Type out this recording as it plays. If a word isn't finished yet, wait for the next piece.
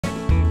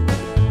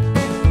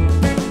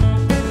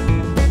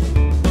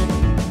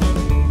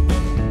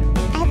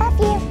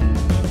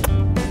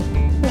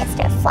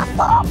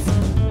Fluffles.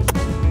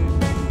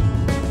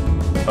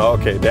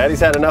 Okay, Daddy's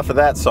had enough of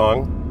that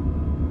song.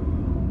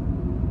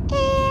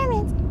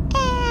 Errands,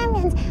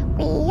 errands,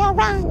 we are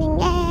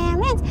running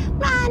errands,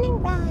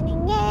 running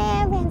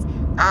errands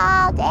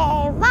all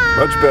day long.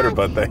 Much better,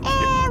 bud, thank you.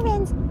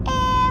 Errands,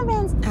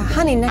 errands.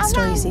 Honey, next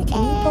story, you see.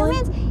 Can you pull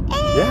in?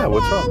 Yeah,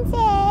 what's wrong?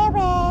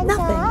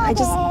 Nothing.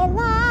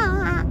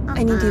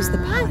 I need to use the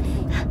potty.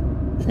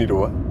 You need a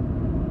what?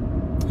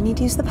 I need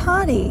to use the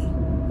potty.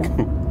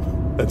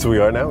 That's who we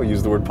are now? We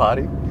use the word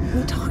potty?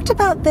 We talked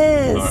about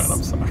this. All right,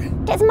 I'm sorry.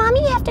 Does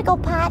Mommy have to go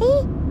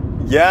potty?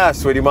 Yeah,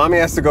 sweetie, Mommy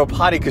has to go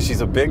potty because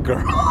she's a big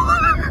girl.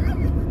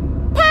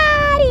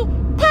 Potty,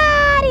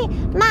 potty.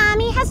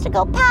 Mommy has to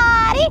go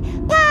potty,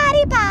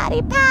 potty,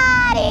 potty,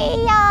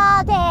 potty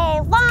all day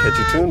long.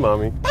 Catchy tune,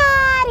 Mommy.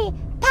 Potty,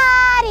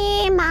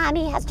 potty.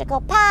 Mommy has to go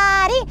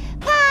potty,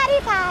 potty,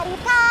 potty,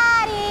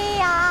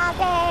 potty all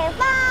day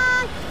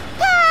long.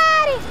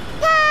 Potty,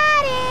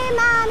 potty.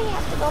 Mommy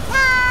has to go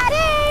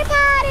potty,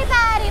 potty,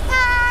 potty,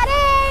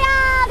 potty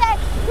all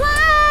day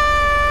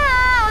long.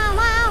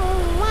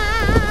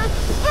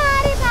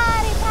 Potty,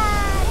 potty,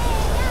 potty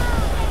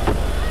all day.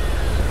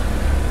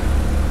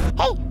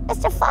 Hey,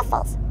 Mr.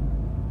 Fluffles.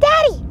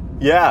 Daddy,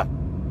 Yeah.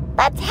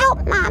 let's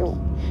help Mommy.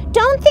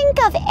 Don't think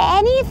of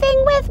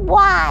anything with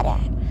water,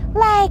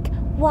 like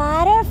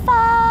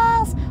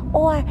waterfalls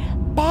or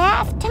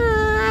bath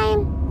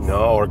time.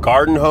 No, or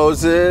garden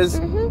hoses,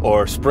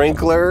 or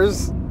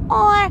sprinklers,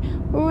 Or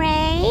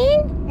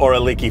rain. or a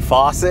leaky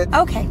faucet.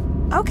 Okay.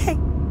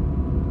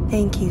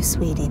 Thank you,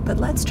 sweetie, but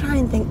let's try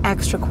and think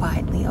extra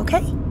quietly,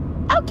 okay?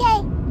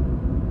 Okay.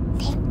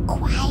 Think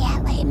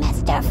quietly,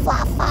 Mr.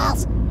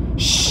 Fluffles.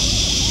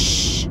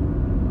 Shh.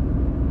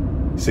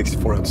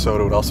 64-ounce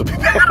soda would also be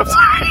bad. I'm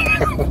sorry.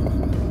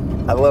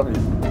 I love you.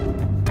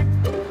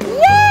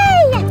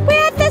 Yay!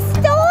 We're at the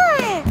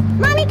store.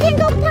 Mommy can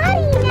go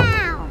potty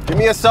now. Give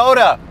me a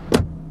soda.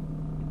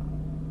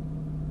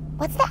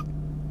 What's that?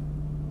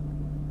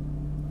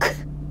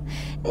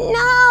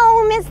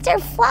 No, Mr.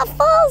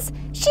 Fluffles.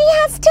 She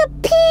has to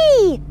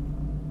pee.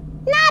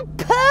 Not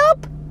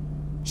poop.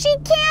 She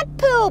can't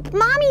poop.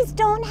 Mommies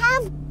don't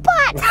have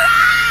butts.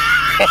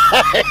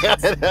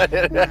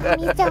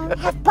 Mommies don't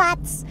have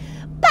butts.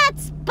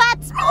 Butts.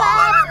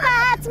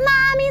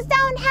 Mommies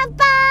don't have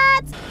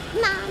butts.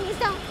 Mommies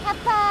don't have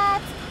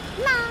butts.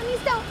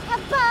 Mommies don't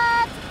have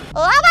butts.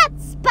 Oh,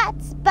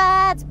 butts.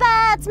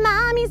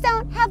 Mommies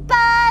don't have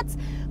butts.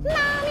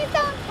 Mommies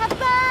don't have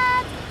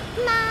butts.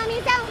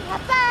 Mommies don't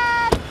have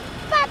butts.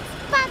 Butts.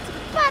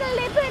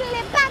 Buttily, butts.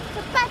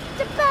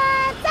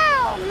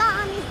 Oh,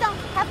 mommies don't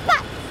have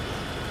butts.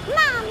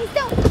 Mommies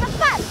don't have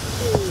butts.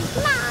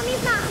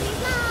 Mommies don't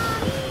have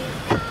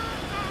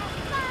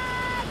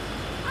butts.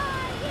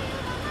 Are you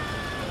the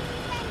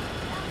mommies and you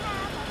don't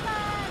have a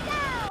butt?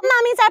 Oh.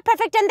 Mommies are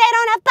perfect and they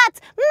don't have butts.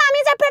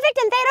 Mommies are perfect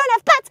and they don't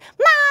have butts.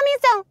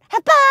 Mommies don't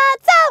have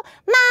butts. Oh,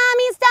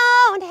 mommies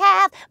don't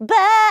have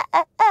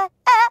butts.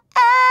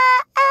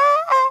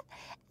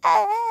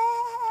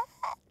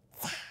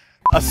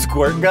 A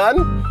squirt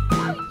gun?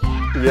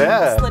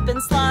 Yeah. Slip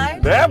and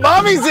slide. Yeah,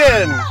 Mommy's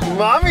in!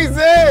 Mommy's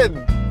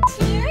in!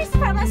 Tears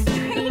from a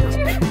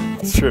stranger.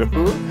 It's true.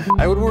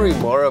 I would worry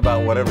more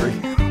about whatever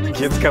the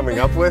kid's coming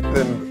up with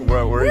than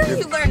where Where are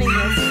you learning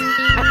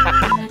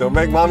this? Don't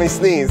make Mommy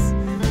sneeze.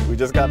 We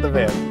just got the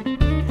van.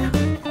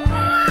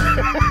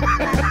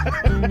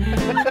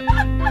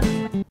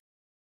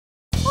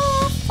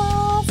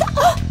 Fluffles.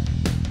 Oh,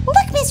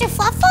 look, Mr.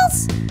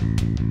 Fluffles.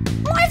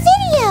 More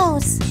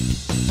videos.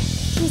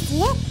 Do you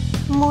see it?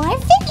 More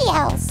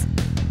videos.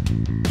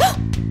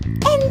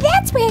 And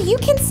that's where you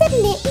can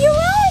submit your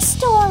own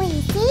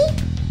story, see?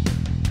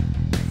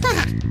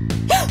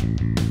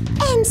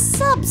 And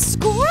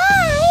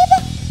subscribe.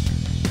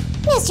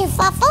 Mr.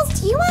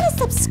 Fluffles, do you want to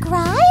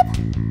subscribe?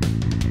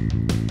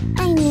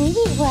 I knew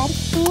you would.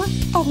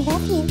 I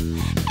love you.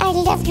 I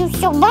love you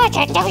so much.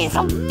 I love you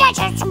so much.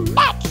 So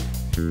much.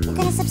 You're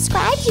gonna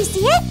subscribe? Do you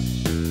see it?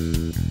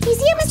 Do you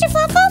see it, Mr.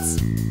 Fluffles?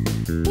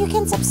 You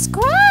can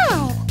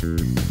subscribe. Do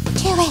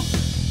it.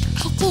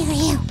 I dare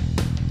you.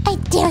 I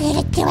dare you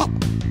to do it.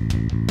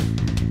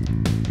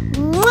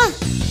 Mwah!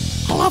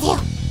 I love you.